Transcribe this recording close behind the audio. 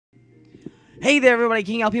Hey there everybody,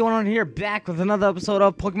 King LP100 here, back with another episode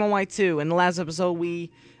of Pokemon White 2. In the last episode,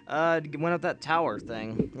 we went up that tower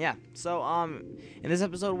thing. Yeah, so, in this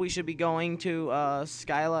episode, we should be going to,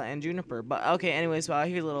 Skyla and Juniper. But, okay, anyways,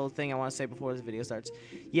 here's a little thing I want to say before this video starts.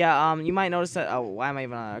 Yeah, you might notice that, oh, why am I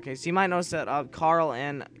even on? Okay, so you might notice that, Carl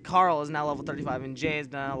is now level 35 and Jay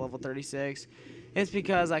is now level 36. It's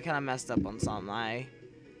because I kind of messed up on something. I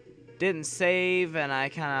didn't save, and I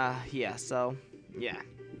kind of, yeah, so, yeah.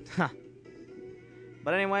 Huh.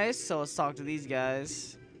 But anyways, so let's talk to these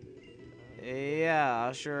guys.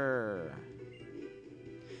 Yeah, sure.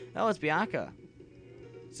 Oh, it's Bianca.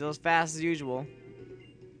 Still as fast as usual.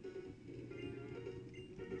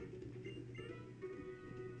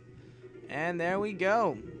 And there we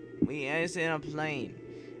go. It's in a plane.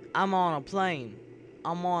 I'm on a plane.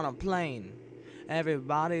 I'm on a plane.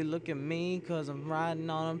 Everybody look at me, 'cause I'm riding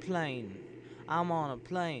on a plane. I'm on a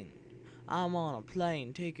plane. I'm on a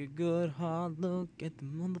plane, take a good hard look at the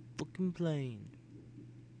motherfucking plane.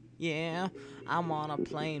 Yeah, I'm on a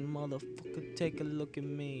plane, motherfucker, take a look at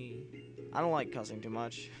me. I don't like cussing too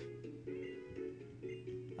much.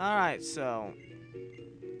 Alright, so.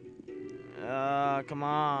 Come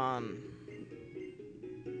on.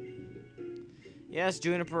 Yes,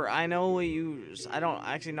 Juniper, I know what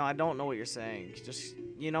I don't know what you're saying. Just,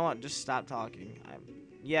 you know what, just stop talking.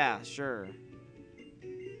 Yeah, sure.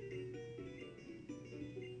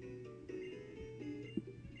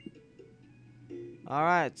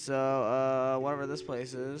 Alright, so, whatever this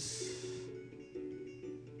place is.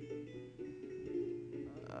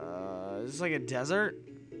 Is this like a desert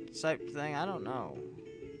type thing? I don't know.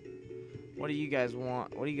 What do you guys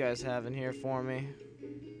want? What do you guys have in here for me?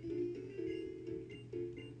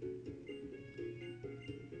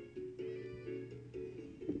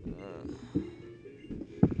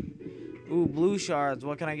 Ooh, blue shards.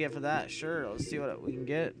 What can I get for that? Sure, let's see what we can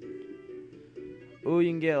get. Ooh,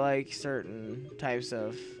 you can get, like, certain types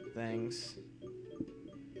of things.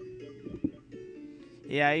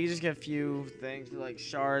 Yeah, you just get a few things, like,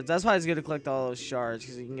 shards. That's why it's good to collect all those shards,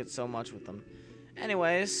 because you can get so much with them.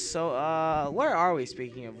 Anyways, so, where are we,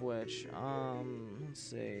 speaking of which? Let's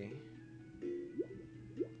see.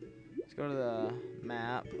 Let's go to the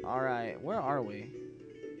map. Alright, where are we?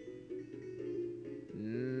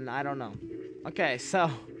 I don't know. Okay,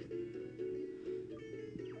 so...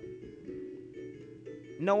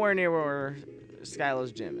 nowhere near where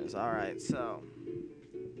Skyla's gym is. Alright, so.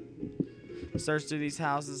 Search through these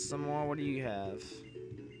houses some more. What do you have?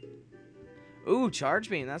 Ooh,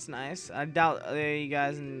 charge beam. That's nice. I doubt you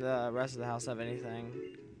guys in the rest of the house have anything.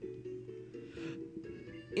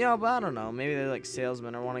 You know, but I don't know. Maybe they're like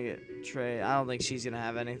salesmen or want to get trade. I don't think she's going to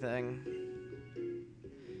have anything.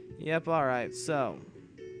 Yep, alright, so.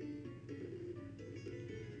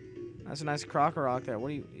 That's a nice Crocorock there. What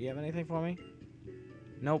do you have anything for me?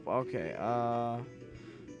 Nope, okay,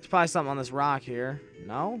 there's probably something on this rock here.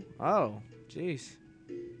 No? Oh, jeez.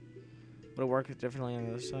 Would it work differently on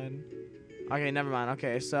the other side? Okay, never mind.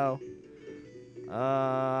 Okay, so,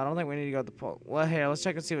 I don't think we need to go to the well, here, let's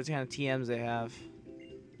check and see what kind of TMs they have.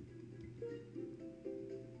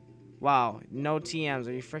 Wow, no TMs.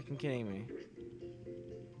 Are you freaking kidding me?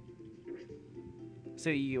 Let's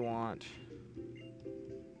see what you want.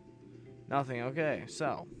 Nothing, okay,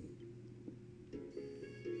 so.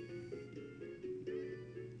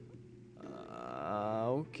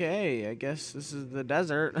 Okay, I guess this is the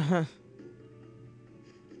desert.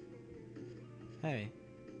 Hey,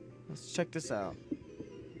 let's check this out.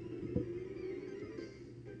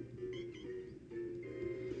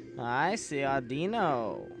 I see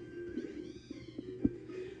Audino.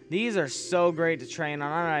 These are so great to train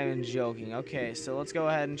on. I'm not even joking. Okay, so let's go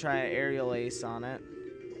ahead and try an aerial ace on it.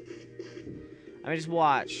 I mean, just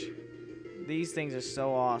watch. These things are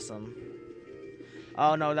so awesome.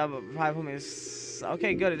 Oh no, that would probably put me to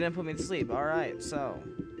okay, good, it didn't put me to sleep. Alright, so.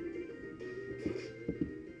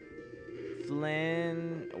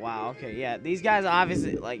 Flynn. Wow, okay, yeah. These guys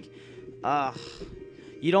obviously, like,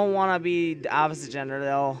 you don't want to be the opposite gender.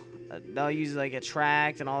 They'll use, like,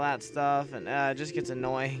 attract and all that stuff, and it just gets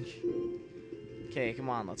annoying. Okay, come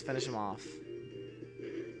on, let's finish them off.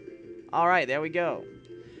 Alright, there we go.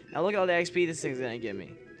 Now look at all the XP this thing's gonna give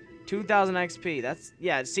me. 2,000 XP. That's,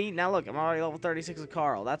 yeah, see, now look, I'm already level 36 with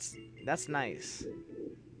Carl. That's nice.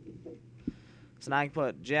 So now I can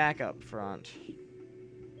put Jack up front.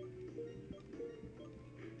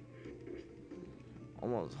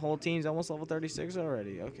 Almost, whole team's almost level 36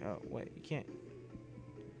 already. Okay, oh, wait, you can't.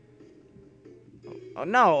 Oh,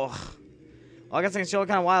 no. Well, I guess I can show what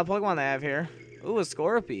kind of wild Pokemon they have here. Ooh, a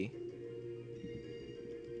Scorpy.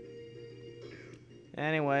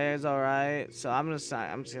 Anyway, it's alright. So I'm just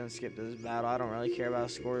gonna skip this battle. I don't really care about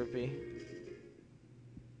Scorpy.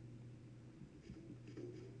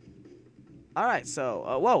 Alright,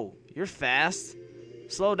 so whoa, you're fast.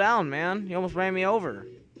 Slow down, man. You almost ran me over.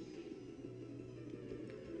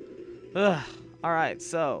 Ugh. Alright,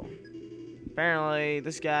 so apparently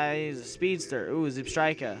this guy is a speedster. Ooh,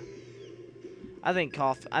 Zipstrika. I think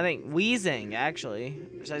Weezing, actually.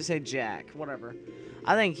 Or should I say Jack? Whatever.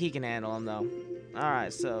 I think he can handle him, though.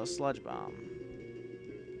 Alright, so Sludge Bomb.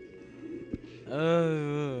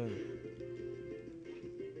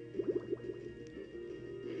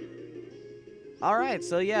 Alright,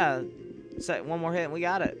 so yeah. Set one more hit and we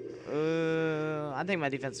got it. I think my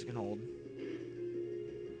defense can hold.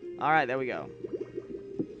 Alright, there we go.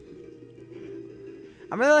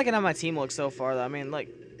 I'm really liking how my team looks so far, though. I mean, like,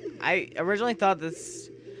 I originally thought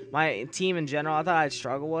my team in general, I thought I'd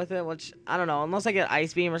struggle with it, which, I don't know, unless I get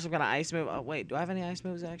Ice Beam or some kind of ice move. Oh, wait, do I have any ice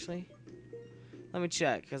moves, actually? Let me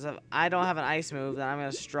check, because if I don't have an ice move, then I'm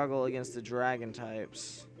going to struggle against the dragon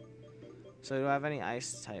types. So, do I have any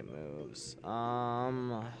ice type moves?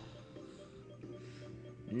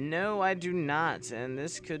 No, I do not, and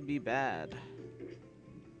this could be bad.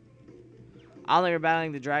 I don't think we're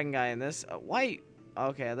battling the dragon guy in this. Why?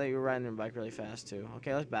 Okay, I thought you were riding your bike really fast, too.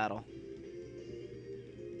 Okay, let's battle.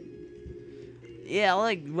 Yeah, I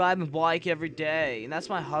like ride my bike every day. And that's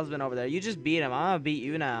my husband over there. You just beat him. I'm gonna beat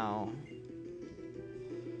you now.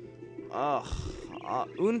 Ugh.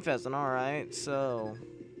 Unfesten, alright, so.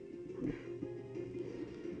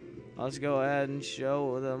 Let's go ahead and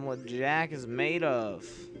show them what Jack is made of.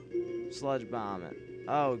 Sludge bomb it.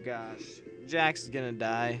 Oh gosh. Jack's gonna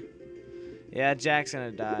die. Yeah, Jack's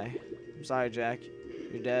gonna die. I'm sorry, Jack.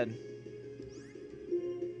 You're dead.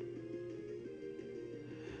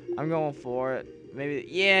 I'm going for it. Maybe.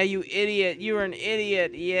 Yeah, you idiot. You were an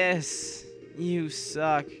idiot. Yes. You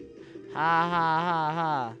suck. Ha ha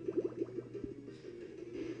ha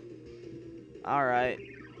ha. Alright.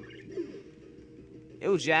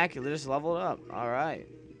 Ew, Jack, you just leveled up. Alright.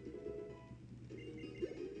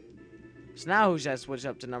 So now who should I switch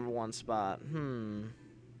up to #1 spot?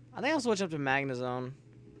 I think I'll switch up to Magnezone.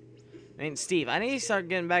 I mean, Steve. I need to start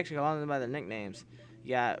getting back to calling them by their nicknames. You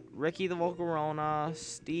got Ricky the Volcarona,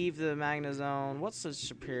 Steve the Magnezone. What's the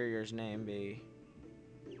superior's name be?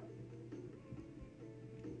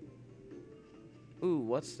 Ooh,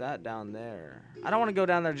 what's that down there? I don't want to go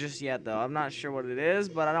down there just yet, though. I'm not sure what it is,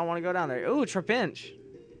 but I don't want to go down there. Ooh, Trapinch.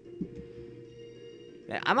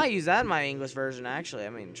 Yeah, I might use that in my English version, actually. I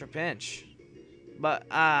mean, Trapinch. But,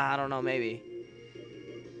 I don't know, maybe.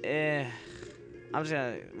 I'm just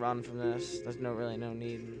gonna run from this. There's really no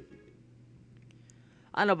need.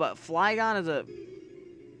 I know, but Flygon is a...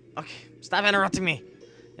 Okay, stop interrupting me.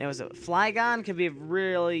 Anyways, Flygon could be a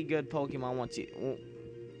really good Pokemon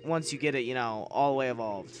once you get it, you know, all the way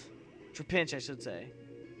evolved. Trapinch, I should say.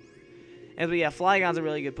 But yeah, Flygon's a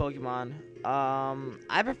really good Pokemon.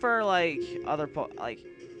 I prefer, like,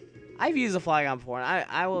 I've used a Flygon before, and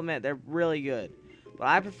I will admit, they're really good. But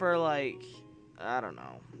I prefer, like, I don't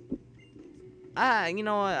know. You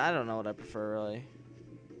know what? I don't know what I prefer, really.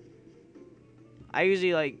 I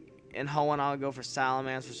usually, like, in Hoenn, I'll go for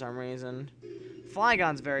Salamence for some reason.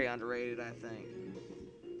 Flygon's very underrated, I think.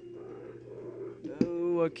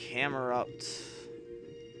 Ooh, a Camerupt.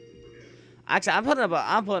 Actually, I'm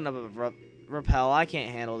putting up a Repel. I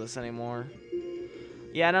can't handle this anymore.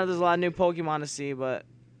 Yeah, I know there's a lot of new Pokemon to see, but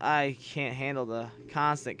I can't handle the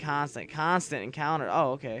constant encounter.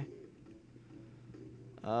 Oh, okay.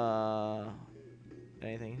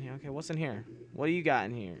 Anything in here? Okay, what's in here? What do you got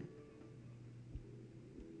in here?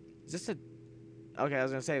 Is this a... Okay, I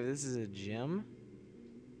was gonna say, if this is a gym?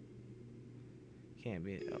 Can't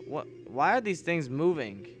be... What? Why are these things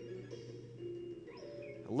moving?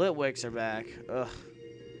 Litwicks are back. Ugh.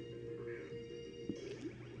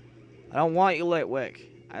 I don't want you, Litwick.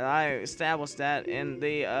 I established that in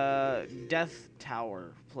the, Death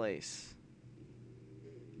Tower place.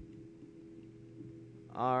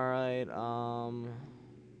 Alright,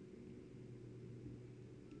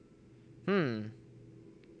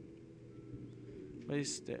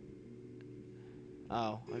 Please stay.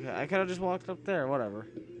 Oh, okay. I could have just walked up there. Whatever.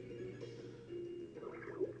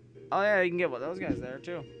 Oh, yeah, you can get one of those guys there,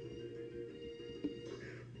 too.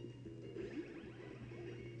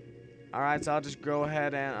 Alright, so I'll just go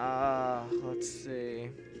ahead and, let's see.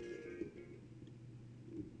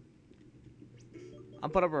 I'll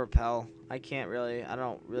put up a Repel. I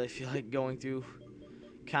don't really feel like going through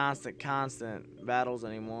constant battles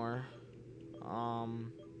anymore.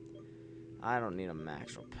 I don't need a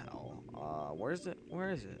max Repel. Where is it?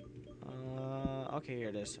 Okay, here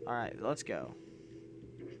it is. Alright, let's go.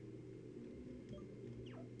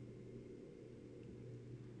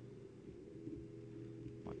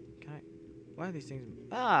 Why are these things?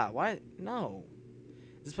 Ah, why? No.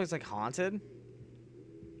 Is this place like haunted?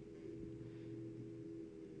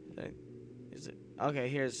 Is it? Okay,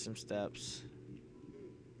 here's some steps.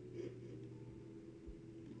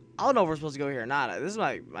 I don't know if we're supposed to go here or not. This is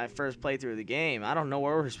my first playthrough of the game. I don't know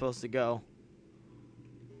where we're supposed to go.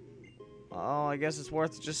 Oh, I guess it's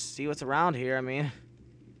worth just see what's around here. I mean.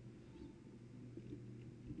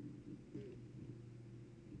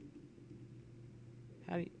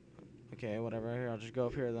 How do you... Okay, whatever. Here, I'll just go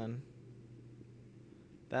up here then.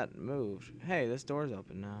 That moved. Hey, this door's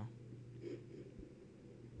open now.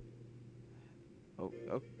 Oh,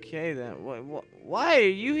 okay then. Why are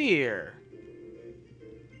you here?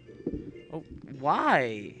 Oh,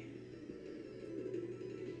 why?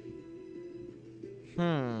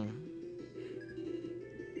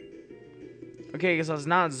 Okay, so it's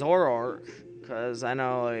not Zoroark, because I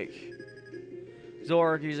know, like,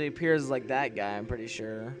 Zoroark usually appears like that guy, I'm pretty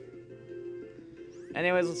sure.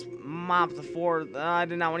 Anyways, let's mop the floor. I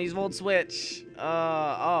did not want to use Volt Switch.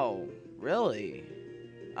 Oh, really?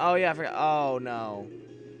 Oh, yeah, I forgot. Oh, no.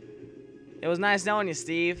 It was nice knowing you,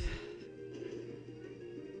 Steve.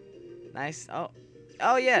 Nice.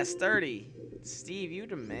 Oh, yes, 30. Steve, you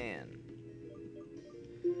the man.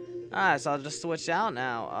 Alright, so I'll just switch out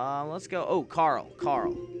now. Let's go. Oh, Carl.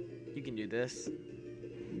 Carl. You can do this.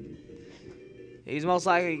 He's most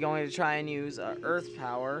likely going to try and use Earth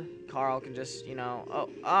Power. Carl can just, you know...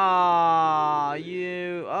 Oh,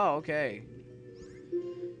 okay.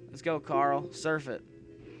 Let's go, Carl. Surf it.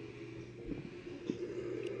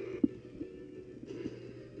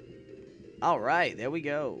 Alright, there we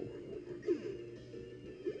go.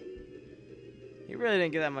 He really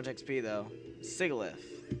didn't get that much XP, though. Sigalith.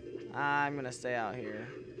 I'm gonna stay out here.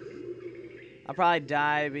 I'll probably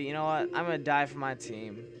die, but you know what? I'm gonna die for my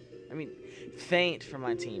team. I mean, faint for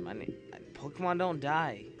my team. I mean, Pokemon don't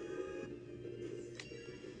die.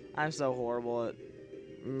 I'm so horrible at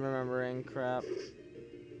remembering crap.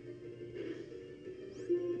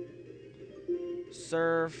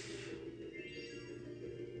 Surf.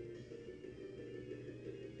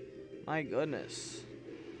 My goodness.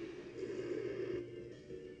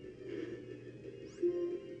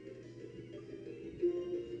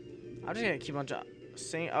 I'm just gonna keep on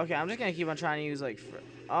okay, I'm just gonna keep on trying to use like.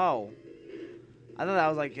 Oh, I thought that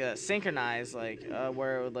was like synchronized, like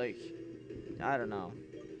where it would like. I don't know.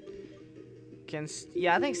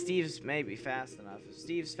 Yeah, I think Steve's maybe fast enough. If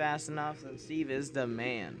Steve's fast enough, then Steve is the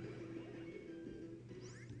man.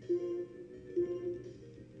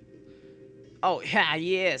 Oh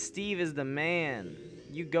yeah, Steve is the man.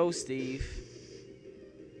 You go, Steve.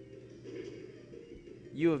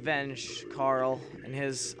 You avenge Carl and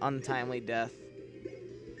his untimely death.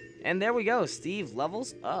 And there we go. Steve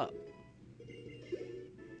levels up.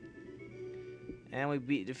 And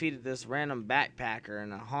we defeated this random backpacker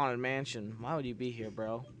in a haunted mansion. Why would you be here,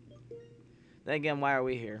 bro? Then again, why are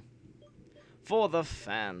we here? For the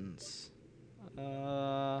fans.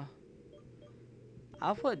 I'll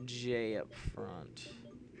put J up front.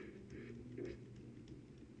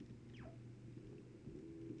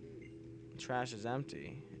 Trash is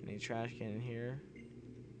empty. Any trash can in here?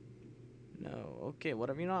 No. Okay,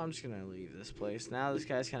 whatever. You know, I'm just gonna leave this place. Now this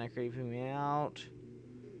guy's kind of creeping me out.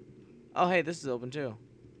 Oh, hey, this is open too.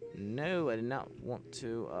 No, I did not want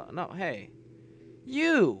to. No, hey.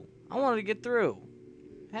 You! I wanted to get through.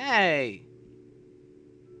 Hey!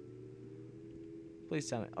 Please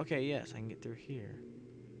tell me. Okay, yes, I can get through here.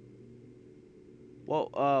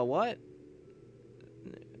 Whoa, what?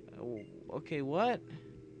 Okay, what?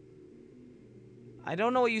 I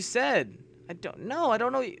don't know what you said. I don't know what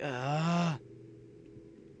you...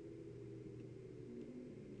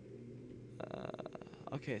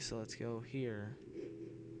 Okay, so let's go here.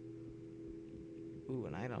 Ooh,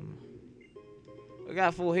 an item. We got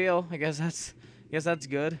a full heal. I guess that's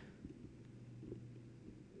good.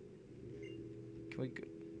 Can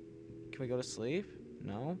we go to sleep?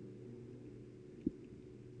 No.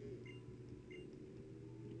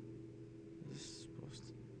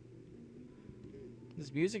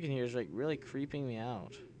 This music in here is like really creeping me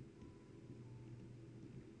out.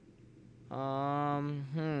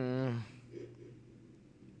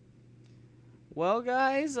 Well,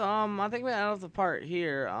 guys, I think we're out of the part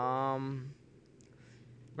here. Remember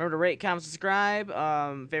to rate, comment, subscribe.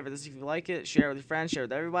 Favorite this if you like it. Share with your friends. Share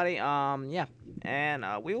with everybody. Yeah. And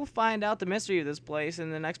we will find out the mystery of this place in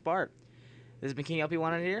the next part. This has been King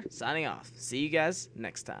LP1 here, signing off. See you guys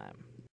next time.